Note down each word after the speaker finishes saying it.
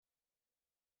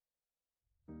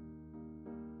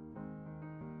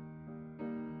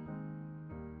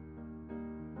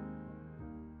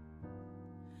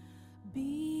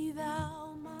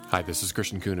Hi, this is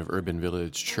Christian Kuhn of Urban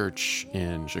Village Church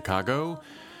in Chicago.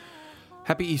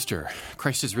 Happy Easter.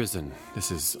 Christ is risen. This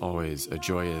is always a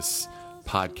joyous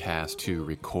podcast to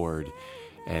record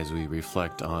as we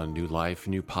reflect on new life,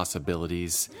 new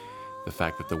possibilities, the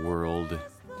fact that the world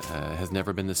has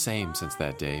never been the same since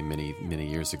that day many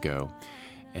years ago,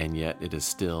 and yet it is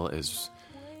still as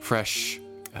fresh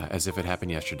as if it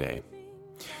happened yesterday.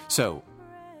 So,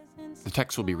 the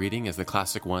text we'll be reading is the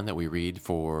classic one that we read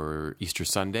for Easter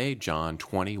Sunday, John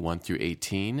 20, 1 through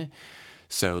 18.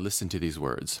 So listen to these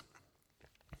words.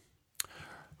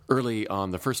 Early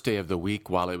on the first day of the week,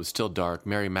 while it was still dark,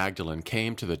 Mary Magdalene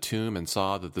came to the tomb and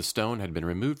saw that the stone had been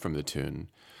removed from the tomb.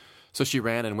 So she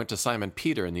ran and went to Simon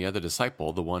Peter and the other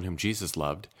disciple, the one whom Jesus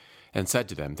loved, and said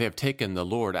to them, "They have taken the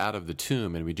Lord out of the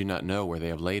tomb, and we do not know where they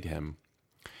have laid him."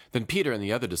 Then Peter and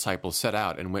the other disciple set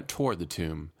out and went toward the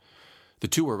tomb. The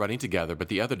two were running together, but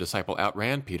the other disciple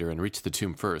outran Peter and reached the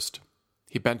tomb first.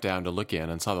 He bent down to look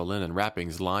in and saw the linen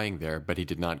wrappings lying there, but he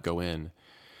did not go in.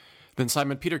 Then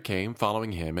Simon Peter came,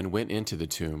 following him, and went into the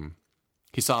tomb.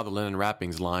 He saw the linen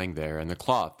wrappings lying there, and the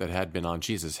cloth that had been on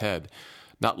Jesus' head,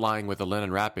 not lying with the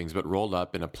linen wrappings, but rolled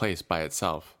up in a place by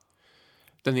itself.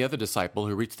 Then the other disciple,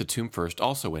 who reached the tomb first,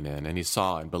 also went in, and he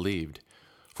saw and believed.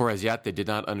 For as yet they did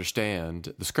not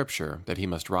understand the scripture, that he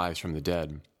must rise from the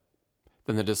dead.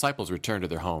 Then the disciples returned to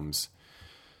their homes.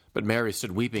 But Mary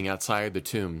stood weeping outside the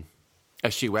tomb.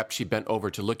 As she wept, she bent over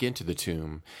to look into the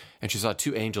tomb, and she saw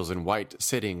two angels in white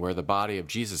sitting where the body of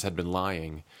Jesus had been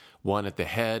lying, one at the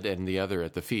head and the other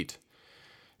at the feet.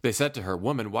 They said to her,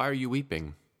 "Woman, why are you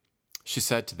weeping?" She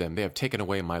said to them, "They have taken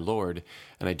away my Lord,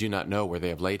 and I do not know where they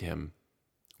have laid him."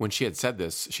 When she had said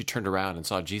this, she turned around and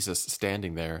saw Jesus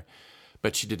standing there,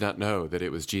 but she did not know that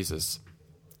it was Jesus.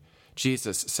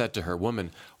 Jesus said to her,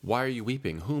 "Woman, why are you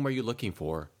weeping? Whom are you looking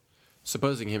for?"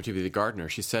 Supposing him to be the gardener,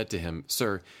 she said to him,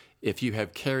 "Sir, if you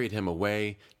have carried him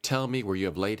away, tell me where you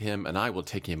have laid him, and I will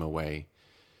take him away."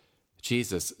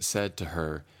 Jesus said to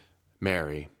her,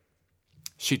 "Mary."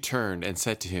 She turned and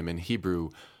said to him in Hebrew,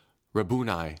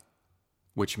 "Rabboni,"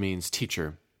 which means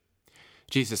teacher.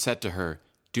 Jesus said to her,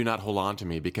 "Do not hold on to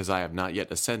me, because I have not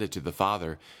yet ascended to the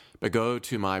Father, but go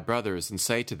to my brothers and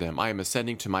say to them, I am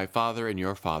ascending to my Father and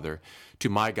your Father, to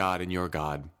my God and your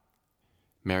God."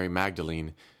 Mary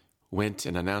Magdalene went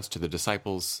and announced to the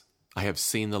disciples, "I have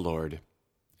seen the Lord,"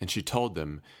 and she told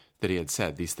them that he had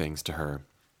said these things to her.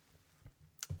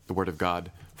 The word of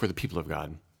God for the people of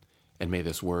God, and may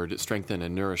this word strengthen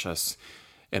and nourish us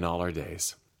in all our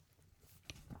days.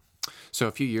 So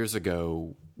a few years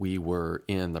ago, we were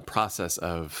in the process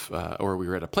of, or we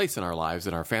were at a place in our lives,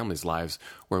 in our family's lives,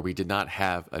 where we did not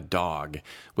have a dog,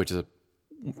 which is a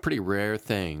pretty rare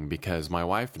thing because my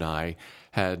wife and I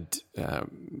had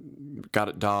got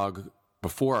a dog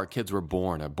before our kids were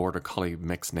born, a border collie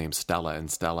mix named Stella, and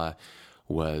Stella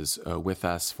was with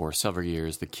us for several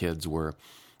years. The kids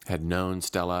had known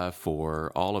Stella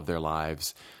for all of their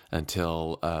lives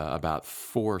until about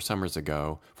 4 or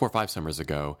 5 summers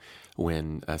ago,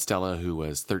 when Stella, who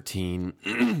was 13,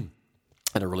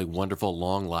 had a really wonderful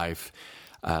long life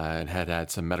and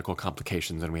had some medical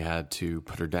complications, and we had to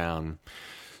put her down.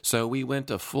 So we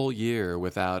went a full year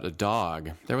without a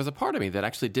dog. There was a part of me that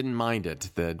actually didn't mind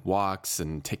it, the walks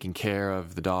and taking care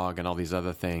of the dog and all these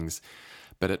other things.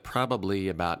 But at probably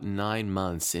about 9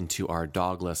 months into our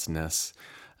doglessness,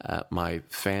 my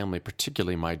family,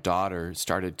 particularly my daughter,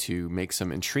 started to make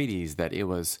some entreaties that it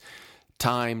was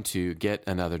time to get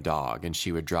another dog, and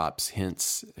she would drop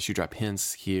hints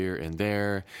here and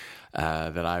there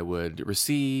that I would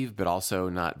receive, but also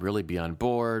not really be on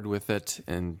board with it.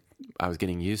 And I was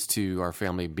getting used to our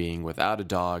family being without a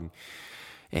dog,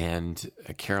 and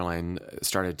Caroline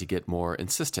started to get more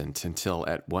insistent until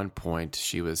at one point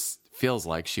feels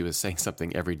like she was saying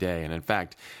something every day. And in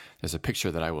fact, there's a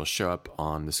picture that I will show up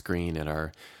on the screen in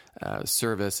our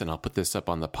service, and I'll put this up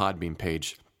on the Podbean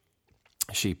page.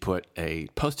 She put a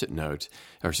Post-it note,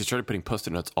 or she started putting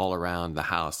Post-it notes all around the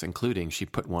house, including she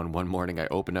put one morning. I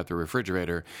opened up the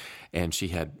refrigerator, and she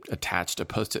had attached a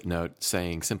Post-it note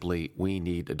saying simply, "We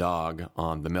need a dog,"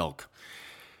 on the milk.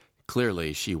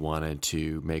 Clearly, she wanted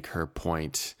to make her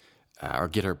point, or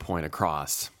get her point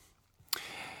across.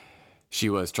 She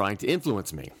was trying to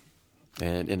influence me,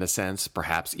 and in a sense,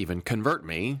 perhaps even convert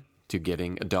me to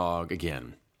getting a dog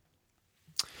again.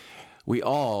 We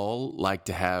all like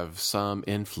to have some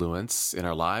influence in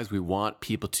our lives. We want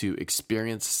people to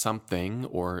experience something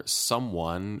or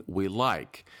someone we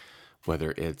like,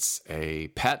 whether it's a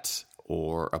pet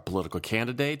or a political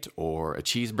candidate or a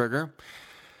cheeseburger.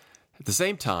 At the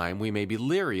same time, we may be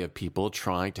leery of people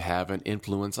trying to have an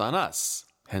influence on us,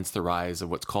 hence the rise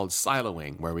of what's called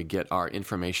siloing, where we get our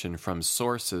information from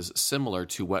sources similar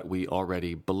to what we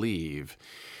already believe.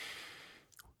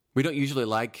 We don't usually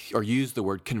like or use the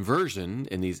word conversion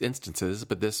in these instances,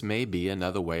 but this may be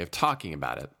another way of talking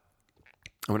about it.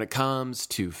 When it comes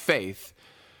to faith,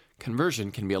 conversion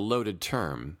can be a loaded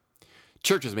term.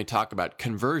 Churches may talk about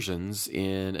conversions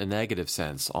in a negative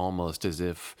sense, almost as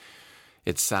if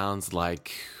it sounds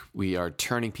like we are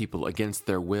turning people against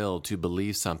their will to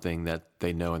believe something that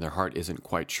they know in their heart isn't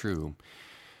quite true.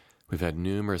 We've had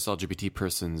numerous LGBT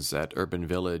persons at Urban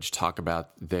Village talk about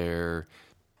their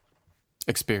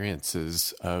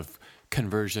experiences of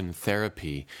conversion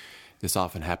therapy. This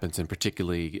often happens in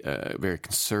particularly very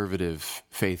conservative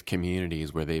faith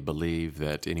communities where they believe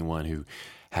that anyone who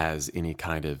has any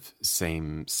kind of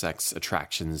same-sex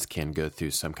attractions can go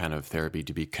through some kind of therapy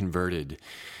to be converted.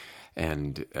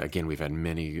 And again, we've had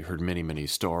heard many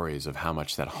stories of how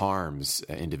much that harms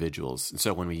individuals. And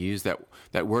so when we use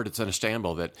that word, it's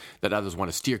understandable that others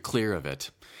want to steer clear of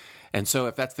it. And so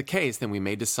if that's the case, then we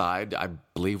may decide, I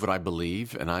believe what I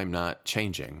believe, and I'm not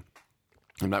changing.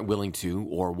 I'm not willing to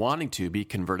or wanting to be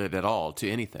converted at all to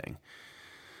anything.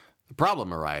 The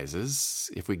problem arises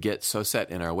if we get so set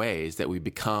in our ways that we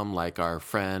become like our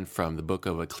friend from the book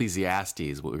of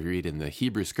Ecclesiastes, what we read in the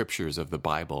Hebrew scriptures of the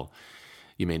Bible.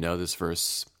 You may know this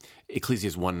verse.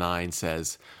 Ecclesiastes 1:9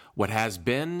 says, "What has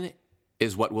been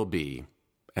is what will be,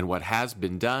 and what has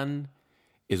been done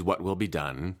is what will be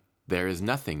done. There is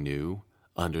nothing new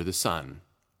under the sun."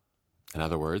 In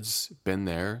other words, been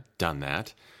there, done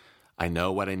that. I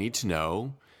know what I need to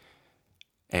know.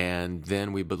 And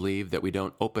then we believe that we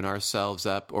don't open ourselves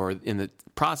up, or in the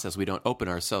process, we don't open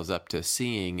ourselves up to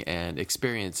seeing and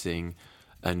experiencing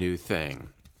a new thing.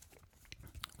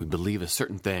 We believe a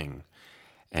certain thing.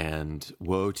 And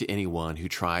woe to anyone who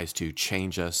tries to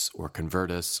change us or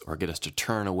convert us or get us to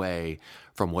turn away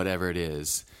from whatever it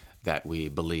is that we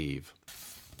believe.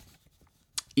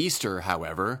 Easter,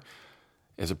 however,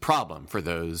 is a problem for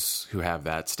those who have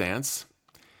that stance.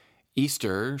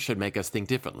 Easter should make us think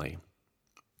differently.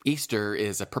 Easter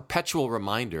is a perpetual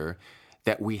reminder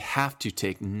that we have to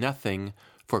take nothing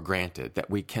for granted, that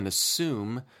we can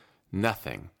assume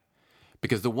nothing.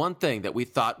 Because the one thing that we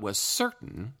thought was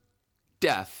certain,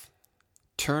 death,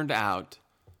 turned out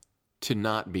to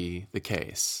not be the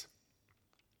case.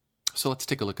 So let's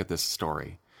take a look at this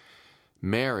story.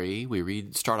 Mary,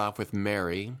 start off with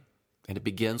Mary, and it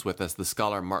begins with, as the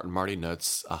scholar Martin Marty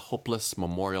notes, a hopeless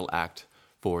memorial act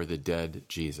for the dead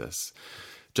Jesus.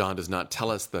 John does not tell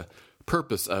us the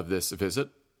purpose of this visit.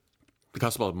 The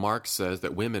Gospel of Mark says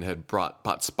that women had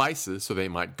bought spices so they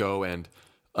might go and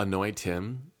anoint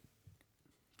him.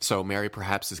 So Mary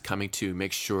perhaps is coming to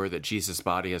make sure that Jesus'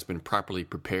 body has been properly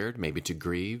prepared, maybe to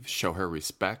grieve, show her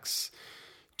respects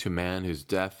to a man whose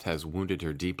death has wounded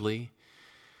her deeply.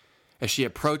 As she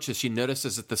approaches, she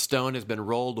notices that the stone has been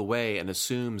rolled away and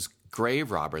assumes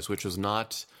grave robbers, which was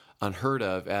not unheard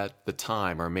of at the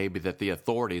time, or maybe that the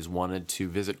authorities wanted to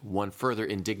visit one further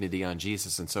indignity on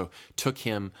Jesus and so took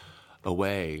him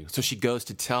away. So she goes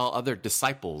to tell other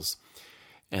disciples,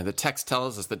 and the text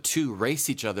tells us that two race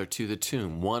each other to the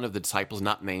tomb. One of the disciples,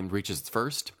 not named, reaches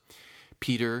first.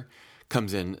 Peter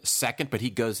comes in second, but he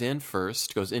goes into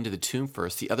the tomb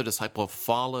first. The other disciple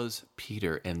follows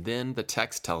Peter, and then the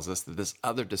text tells us that this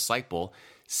other disciple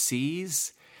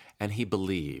sees and he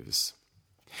believes.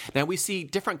 Now, we see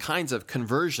different kinds of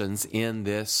conversions in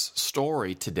this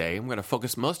story today. I'm going to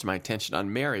focus most of my attention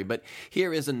on Mary, but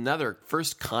here is another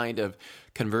first kind of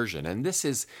conversion. And this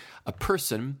is a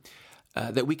person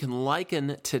that we can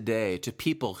liken today to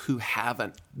people who have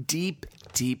a deep,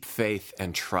 deep faith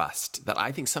and trust that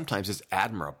I think sometimes is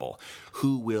admirable,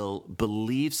 who will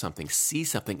believe something, see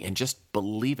something, and just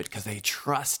believe it because they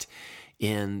trust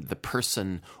in the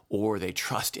person, or they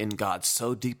trust in God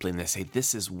so deeply, and they say,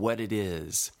 this is what it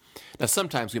is. Now,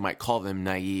 sometimes we might call them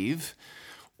naive,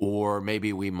 or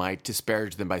maybe we might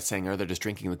disparage them by saying, oh, they're just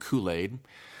drinking the Kool-Aid.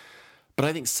 But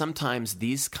I think sometimes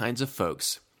these kinds of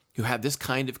folks who have this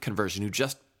kind of conversion, who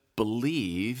just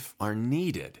believe, are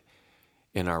needed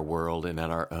in our world and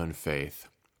in our own faith.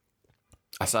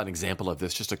 I saw an example of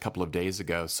this just a couple of days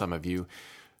ago. Some of you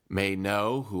may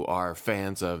know, who are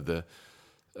fans of the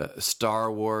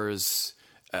Star Wars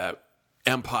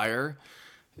Empire,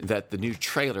 that the new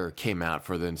trailer came out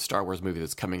for the Star Wars movie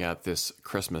that's coming out this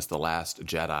Christmas, The Last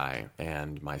Jedi.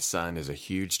 And my son is a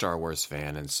huge Star Wars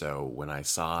fan, and so when I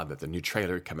saw that the new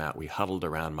trailer had come out, we huddled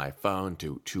around my phone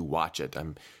to watch it.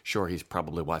 I'm sure he's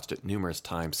probably watched it numerous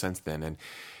times since then, and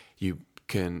you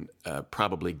can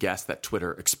probably guess that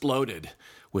Twitter exploded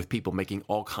with people making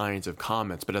all kinds of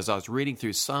comments. But as I was reading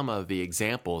through some of the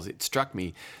examples, it struck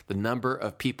me the number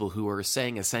of people who were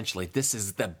saying essentially, this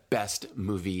is the best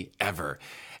movie ever.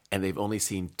 And they've only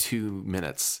seen 2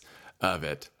 minutes of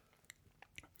it.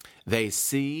 They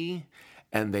see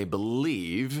and they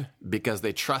believe because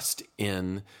they trust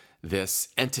in this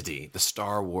entity, the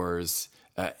Star Wars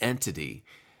entity.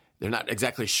 They're not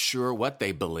exactly sure what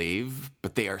they believe,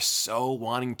 but they are so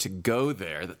wanting to go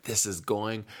there that this is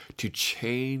going to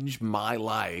change my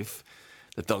life,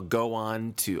 that they'll go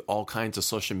on to all kinds of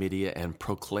social media and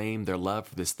proclaim their love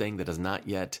for this thing that has not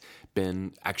yet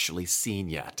been actually seen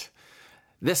yet.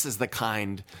 This is the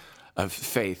kind of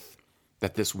faith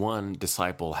that this one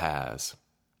disciple has.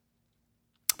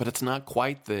 But it's not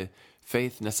quite the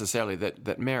faith necessarily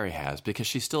that Mary has, because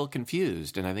she's still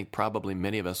confused, and I think probably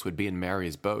many of us would be in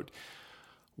Mary's boat.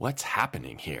 What's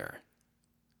happening here?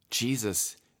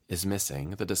 Jesus is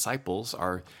missing. The disciples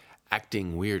are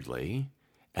acting weirdly,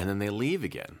 and then they leave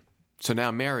again. So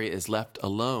now Mary is left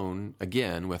alone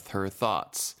again with her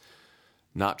thoughts,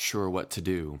 not sure what to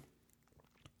do.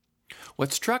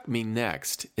 What struck me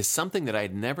next is something that I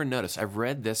had never noticed. I've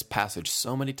read this passage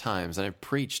so many times, and I've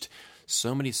preached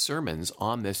so many sermons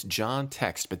on this John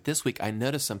text, but this week I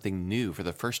noticed something new for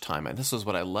the first time. And this is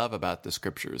what I love about the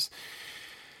scriptures,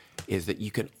 is that you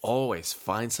can always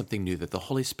find something new, that the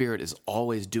Holy Spirit is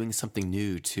always doing something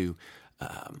new to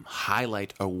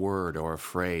highlight a word or a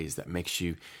phrase that makes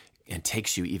you and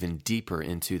takes you even deeper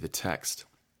into the text.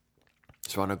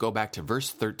 So I want to go back to verse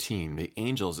 13. The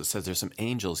angels, it says there's some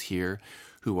angels here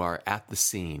who are at the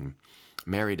scene.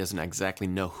 Mary doesn't exactly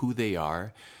know who they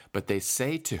are, but they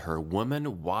say to her,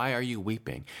 "Woman, why are you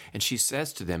weeping?" And she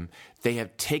says to them, "They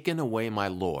have taken away my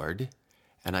Lord,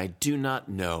 and I do not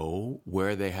know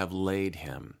where they have laid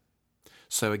him."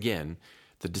 So again,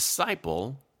 the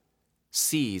disciple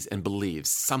sees and believes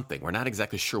something. We're not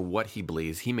exactly sure what he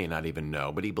believes. He may not even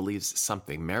know, but he believes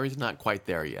something. Mary's not quite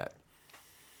there yet.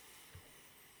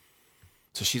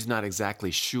 So she's not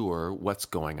exactly sure what's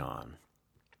going on.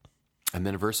 And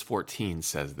then verse 14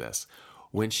 says this.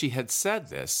 When she had said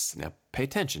this, now pay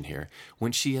attention here.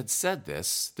 When she had said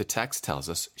this, the text tells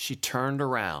us, she turned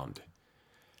around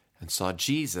and saw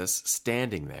Jesus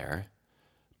standing there,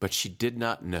 but she did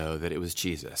not know that it was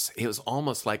Jesus. It was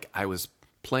almost like I was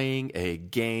playing a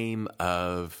game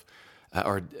of,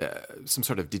 some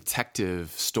sort of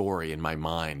detective story in my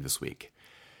mind this week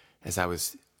as I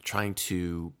was trying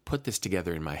to put this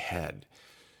together in my head.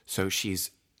 So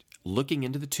she's looking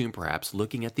into the tomb, perhaps,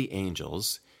 looking at the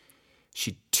angels.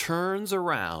 She turns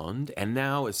around and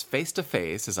now is face to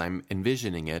face, as I'm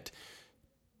envisioning it,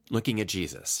 looking at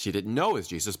Jesus. She didn't know it was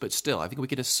Jesus, but still, I think we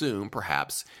can assume,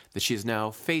 perhaps, that she is now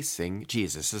facing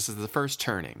Jesus. This is the first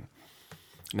turning.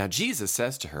 Now, Jesus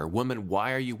says to her, "Woman,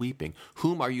 why are you weeping?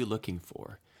 Whom are you looking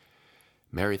for?"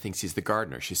 Mary thinks he's the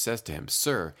gardener. She says to him,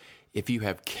 "Sir, if you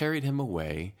have carried him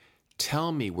away,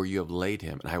 tell me where you have laid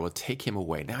him, and I will take him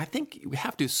away." Now, I think we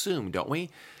have to assume, don't we,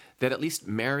 that at least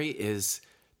Mary is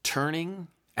turning,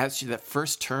 that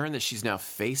first turn, that she's now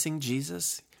facing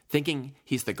Jesus, thinking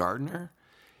he's the gardener.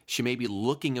 She may be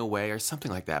looking away or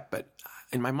something like that, but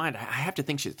in my mind, I have to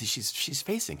think she's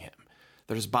facing him,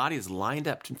 that his body is lined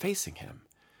up and facing him.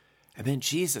 And then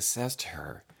Jesus says to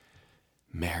her,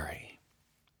 "Mary."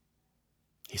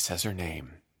 He says her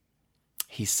name.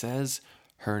 He says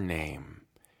her name,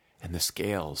 and the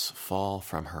scales fall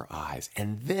from her eyes.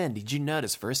 And then, did you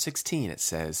notice, verse 16, it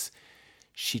says,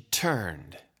 she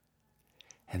turned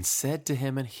and said to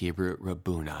him in Hebrew,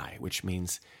 Rabboni, which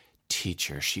means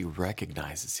teacher. She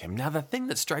recognizes him. Now, the thing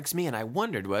that strikes me, and I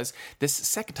wondered, was this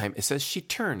second time, it says she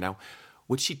turned. Now,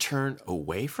 would she turn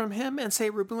away from him and say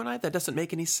Rabboni? That doesn't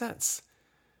make any sense.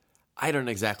 I don't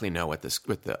exactly know what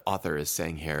the author is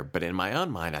saying here, but in my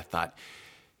own mind, I thought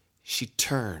she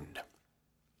turned.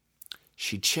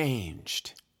 She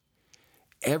changed.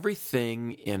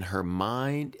 Everything in her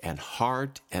mind and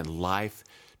heart and life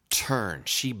turned.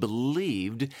 She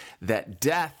believed that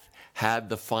death had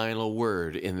the final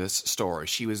word in this story.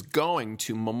 She was going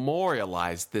to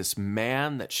memorialize this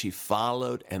man that she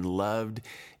followed and loved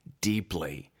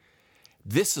deeply.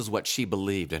 This is what she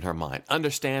believed in her mind,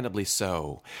 understandably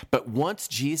so. But once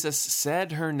Jesus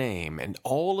said her name and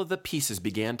all of the pieces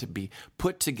began to be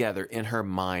put together in her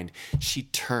mind, she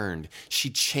turned,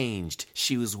 she changed,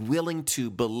 she was willing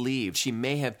to believe. She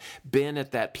may have been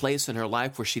at that place in her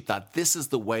life where she thought, this is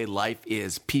the way life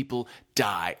is. People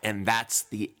die, and that's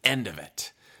the end of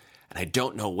it. And I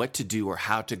don't know what to do or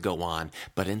how to go on.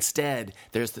 But instead,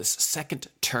 there's this second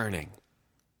turning.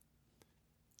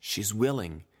 She's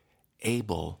willing,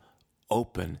 able,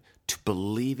 open to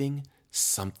believing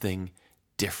something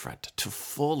different, to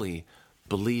fully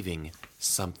believing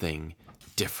something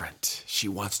different. She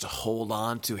wants to hold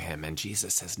on to him, and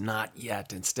Jesus says, not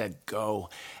yet. Instead, go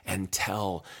and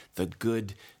tell the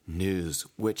good news,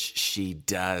 which she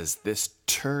does. This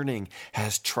turning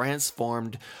has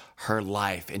transformed her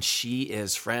life, and she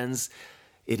is, friends,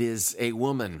 it is a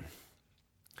woman.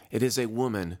 It is a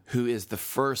woman who is the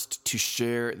first to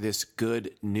share this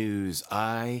good news.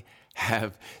 I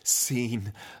have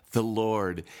seen the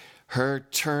Lord. Her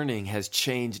turning has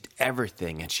changed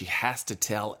everything, and she has to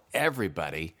tell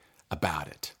everybody about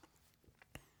it.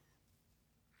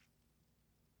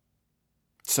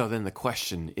 So then the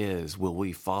question is, will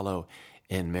we follow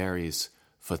in Mary's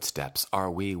footsteps?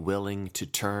 Are we willing to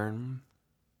turn?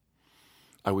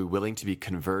 Are we willing to be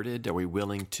converted? Are we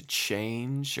willing to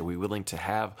change? Are we willing to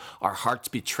have our hearts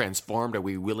be transformed? Are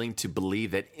we willing to believe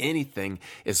that anything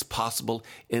is possible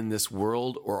in this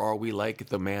world? Or are we like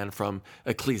the man from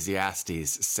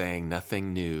Ecclesiastes saying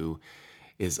nothing new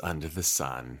is under the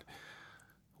sun?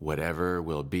 Whatever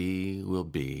will be, will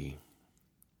be.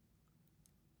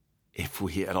 If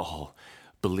we at all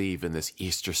believe in this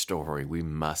Easter story, we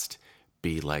must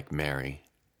be like Mary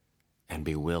and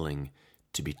be willing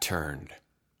to be turned,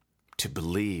 to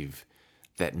believe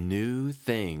that new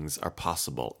things are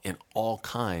possible in all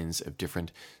kinds of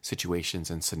different situations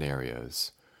and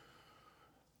scenarios.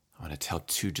 I want to tell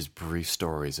two just brief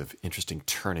stories of interesting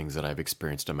turnings that I've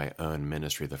experienced in my own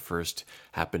ministry. The first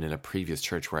happened in a previous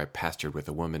church where I pastored with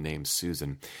a woman named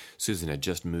Susan. Susan had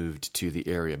just moved to the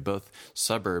area. Both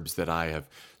suburbs that I have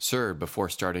served before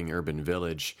starting Urban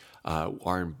Village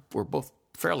were both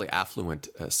fairly affluent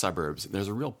suburbs. There's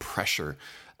a real pressure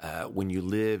when you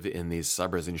live in these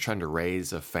suburbs and you're trying to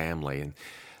raise a family and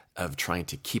of trying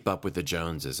to keep up with the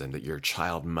Joneses, and that your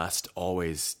child must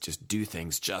always just do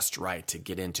things just right to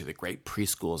get into the great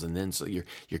preschools, and then so your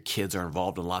kids are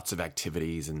involved in lots of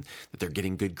activities and that they're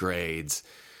getting good grades.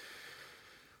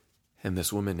 And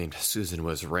this woman named Susan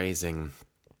was raising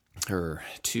her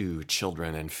two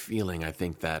children and feeling, I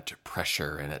think, that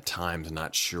pressure, and at times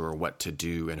not sure what to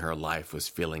do in her life, was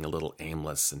feeling a little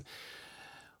aimless and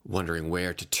wondering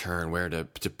where to turn, where to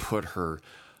put her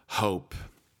hope.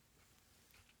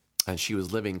 And she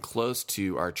was living close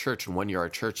to our church. And one year our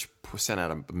church sent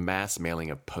out a mass mailing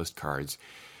of postcards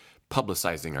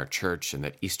publicizing our church and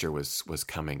that Easter was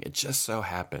coming. It just so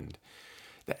happened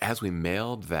that as we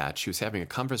mailed that, she was having a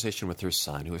conversation with her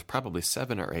son, who was probably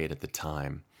 7 or 8 at the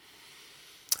time.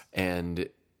 And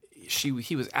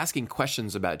he was asking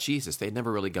questions about Jesus. They'd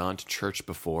never really gone to church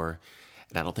before.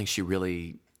 And I don't think she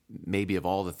really, maybe of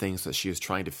all the things that she was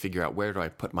trying to figure out, where do I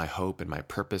put my hope and my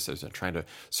purpose as I'm trying to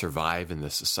survive in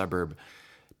this suburb?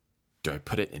 Do I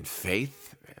put it in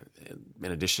faith?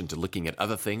 In addition to looking at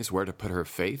other things, where to put her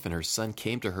faith? And her son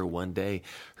came to her one day,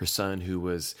 her son who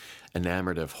was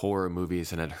enamored of horror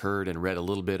movies and had heard and read a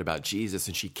little bit about Jesus.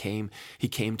 And he came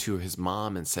to his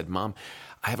mom and said, "Mom,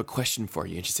 I have a question for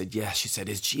you." And she said, "Yes." She said,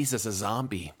 "Is Jesus a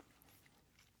zombie?"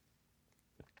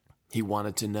 He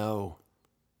wanted to know.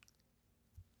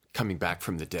 Coming back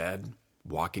from the dead,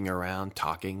 walking around,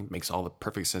 talking, makes all the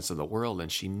perfect sense of the world. And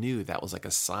she knew that was like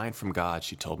a sign from God,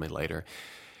 she told me later,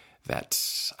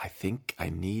 that I think I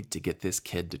need to get this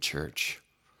kid to church.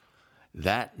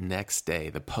 That next day,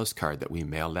 the postcard that we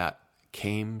mailed out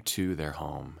came to their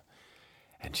home.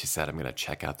 And she said, "I'm going to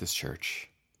check out this church."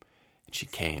 And she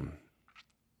came.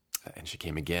 And she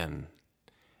came again.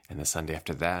 And the Sunday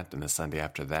after that, and the Sunday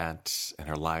after that, and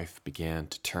her life began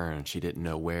to turn. She didn't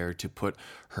know where to put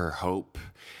her hope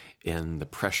in the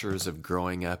pressures of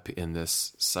growing up in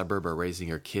this suburb or raising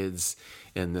her kids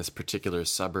in this particular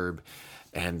suburb.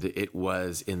 And it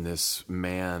was in this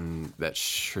man that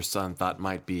her son thought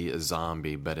might be a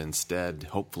zombie, but instead,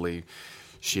 hopefully,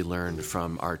 she learned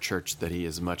from our church that he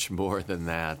is much more than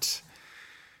that.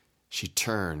 She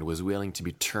turned, was willing to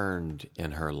be turned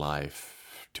in her life,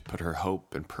 to put her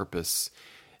hope and purpose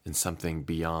in something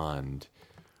beyond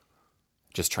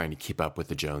just trying to keep up with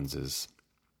the Joneses.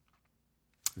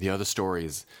 The other story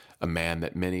is a man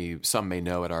that some may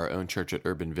know at our own church at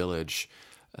Urban Village.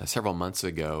 Several months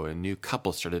ago, a new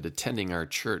couple started attending our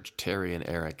church, Terry and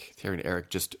Eric. Terry and Eric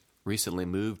just recently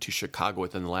moved to Chicago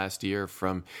within the last year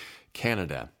from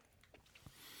Canada.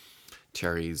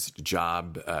 Terry's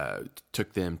job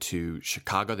took them to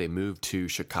Chicago. They moved to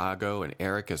Chicago, and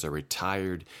Eric is a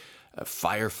retired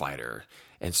firefighter.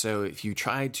 And so if you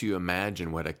try to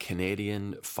imagine what a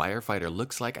Canadian firefighter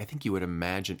looks like, I think you would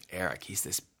imagine Eric. He's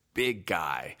this big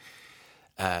guy.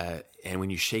 And when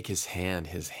you shake his hand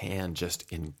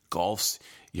just engulfs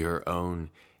your own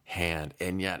hand,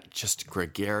 and yet just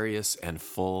gregarious and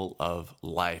full of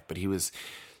life. But he was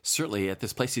certainly at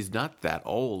this place, he's not that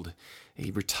old.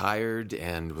 He retired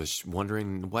and was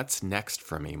wondering, what's next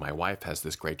for me? My wife has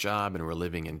this great job and we're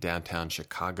living in downtown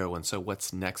Chicago. And so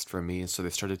what's next for me? And so they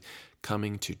started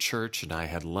coming to church, and I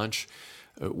had lunch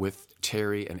with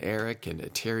Terry and Eric.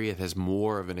 And Terry has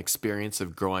more of an experience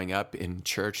of growing up in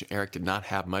church. Eric did not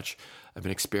have much of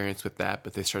an experience with that,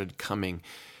 but they started coming.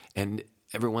 And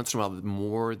every once in a while, the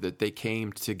more that they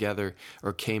came together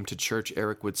or came to church,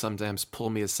 Eric would sometimes pull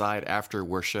me aside after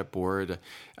worship or at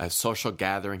a social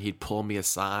gathering. He'd pull me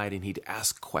aside and he'd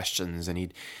ask questions, and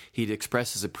he'd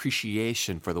express his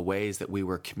appreciation for the ways that we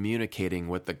were communicating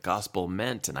what the gospel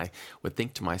meant. And I would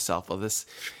think to myself, well,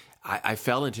 I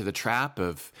fell into the trap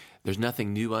of there's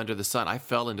nothing new under the sun. I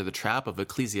fell into the trap of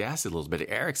Ecclesiastes a little bit.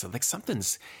 Eric said, like,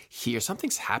 something's here,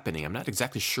 something's happening. I'm not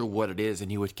exactly sure what it is.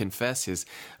 And he would confess his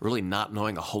really not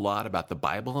knowing a whole lot about the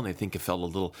Bible. And I think he felt a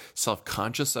little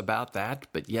self-conscious about that,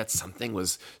 but yet something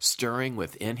was stirring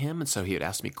within him. And so he would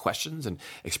ask me questions and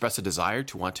express a desire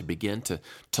to want to begin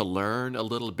to learn a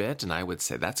little bit. And I would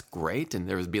say, that's great. And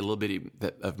there would be a little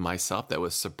bit of myself that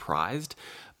was surprised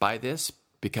by this,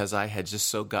 because I had just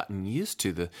so gotten used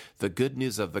to the good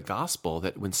news of the gospel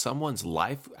that when someone's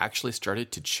life actually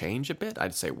started to change a bit,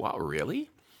 I'd say, wow,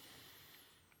 really?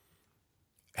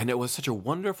 And it was such a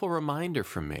wonderful reminder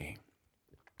for me.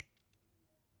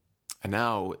 And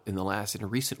now, in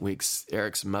recent weeks,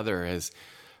 Eric's mother,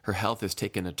 her health has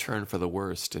taken a turn for the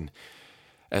worst. And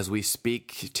as we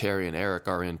speak, Terry and Eric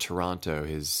are in Toronto.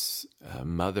 His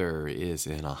mother is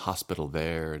in a hospital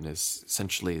there and is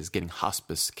getting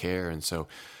hospice care. And so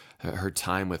her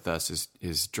time with us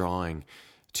is drawing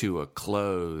to a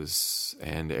close.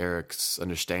 And Eric's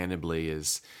understandably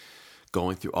is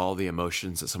going through all the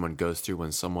emotions that someone goes through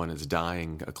when someone is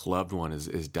dying, a loved one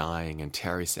is dying. And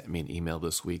Terry sent me an email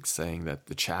this week saying that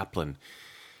the chaplain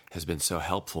has been so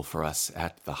helpful for us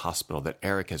at the hospital, that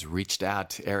Eric has reached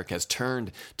out. Eric has turned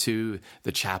to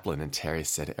the chaplain, and Terry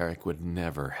said Eric would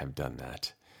never have done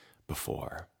that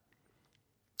before.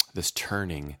 This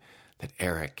turning that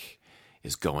Eric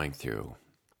is going through,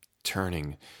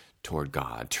 turning toward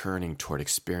God, turning toward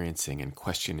experiencing and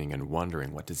questioning and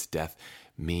wondering, what does death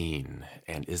mean?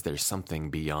 And is there something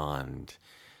beyond?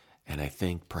 And I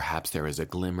think perhaps there is a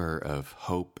glimmer of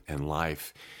hope and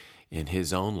life in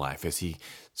his own life as he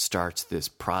starts this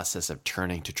process of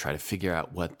turning to try to figure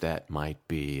out what that might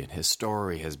be. And his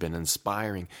story has been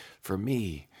inspiring for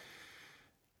me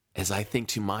as I think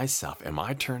to myself, am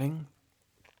I turning?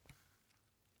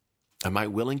 Am I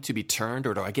willing to be turned,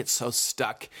 or do I get so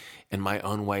stuck in my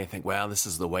own way and think, well, this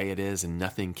is the way it is and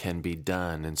nothing can be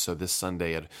done? And so this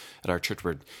Sunday at our church,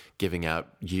 we're giving out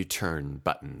U-turn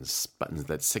buttons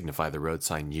that signify the road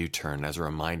sign U-turn, as a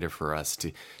reminder for us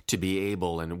to be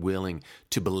able and willing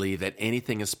to believe that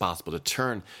anything is possible, to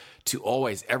turn, to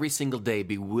always, every single day,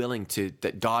 be willing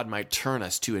that God might turn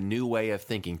us to a new way of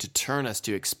thinking, to turn us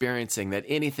to experiencing that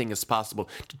anything is possible,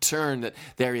 to turn that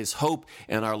there is hope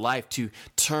in our life, to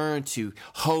turn to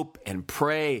hope and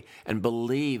pray and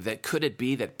believe that could it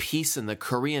be that peace in the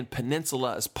Korean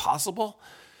Peninsula is possible?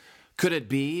 Could it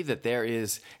be that there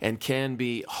is and can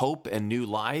be hope and new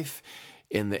life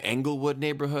in the Englewood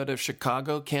neighborhood of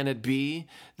Chicago? Can it be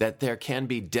that there can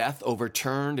be death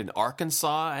overturned in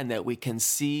Arkansas and that we can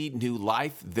see new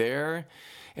life there?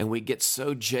 And we get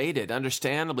so jaded,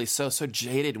 understandably so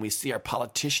jaded, and we see our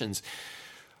politicians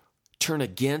turn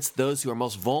against those who are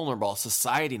most vulnerable in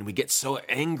society, and we get so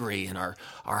angry and our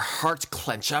hearts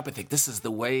clench up and think this is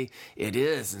the way it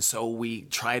is. And so we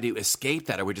try to escape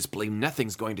that, or we just believe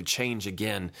nothing's going to change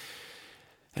again.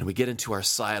 And we get into our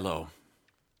silo,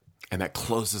 and that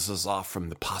closes us off from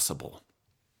the possible.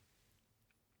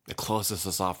 It closes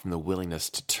us off from the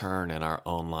willingness to turn in our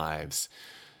own lives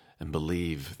and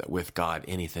believe that with God,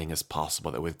 anything is possible,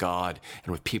 that with God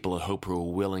and with people of hope who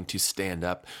are willing to stand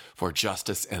up for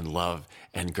justice and love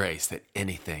and grace, that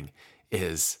anything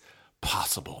is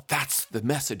possible. That's the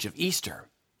message of Easter.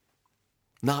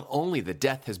 Not only that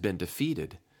death has been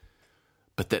defeated,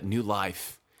 but that new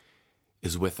life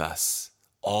is with us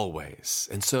always.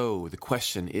 And so the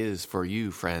question is for you,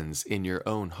 friends, in your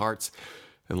own hearts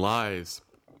and lives,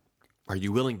 are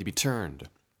you willing to be turned?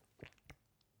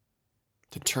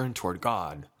 To turn toward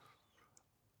God,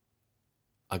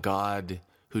 a God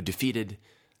who defeated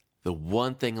the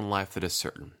one thing in life that is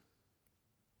certain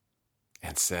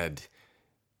and said,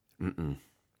 new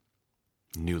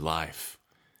life.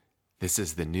 This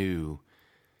is the new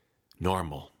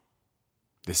normal.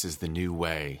 This is the new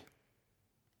way.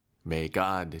 May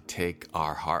God take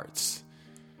our hearts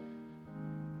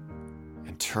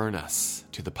and turn us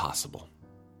to the possible.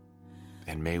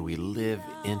 And may we live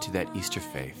into that Easter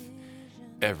faith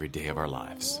every day of our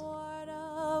lives.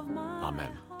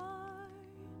 Amen.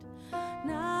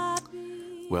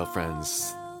 Well,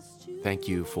 friends, thank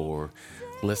you for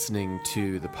listening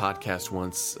to the podcast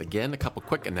once again. A couple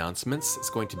quick announcements. It's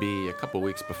going to be a couple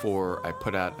weeks before I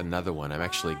put out another one. I'm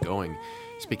actually going,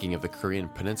 speaking of the Korean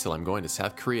Peninsula, I'm going to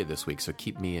South Korea this week, so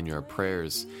keep me in your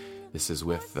prayers. This is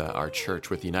with our church,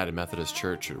 with the United Methodist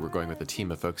Church. We're going with a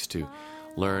team of folks to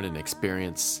learn and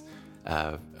experience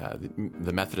the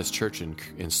Methodist Church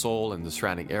in Seoul and the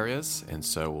surrounding areas. And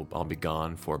so I'll be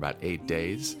gone for about 8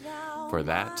 days for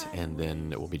that, and then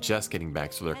we'll be just getting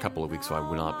back. So there are a couple of weeks, so I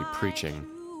will not be preaching.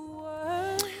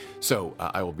 So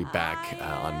I will be back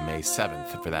on May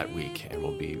 7th for that week, and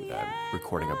we'll be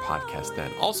recording a podcast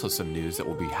then. Also some news that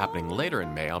will be happening later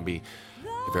in May. I'll be,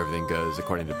 if everything goes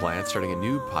according to plan, starting a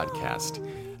new podcast.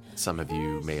 Some of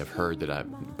you may have heard that a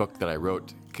book that I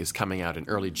wrote is coming out in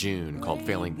early June called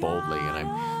Failing Boldly, and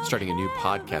I'm starting a new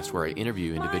podcast where I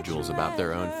interview individuals about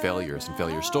their own failures and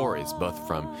failure stories, both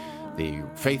from the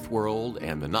faith world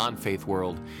and the non-faith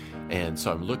world. And so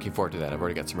I'm looking forward to that. I've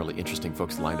already got some really interesting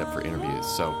folks lined up for interviews.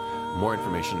 So more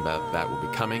information about that will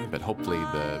be coming, but hopefully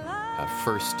the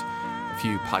first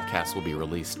few podcasts will be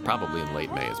released probably in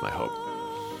late May is my hope.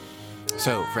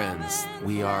 So, friends,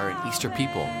 we are an Easter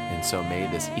people, and so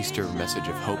may this Easter message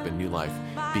of hope and new life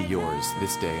be yours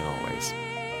this day and always.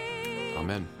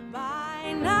 Amen.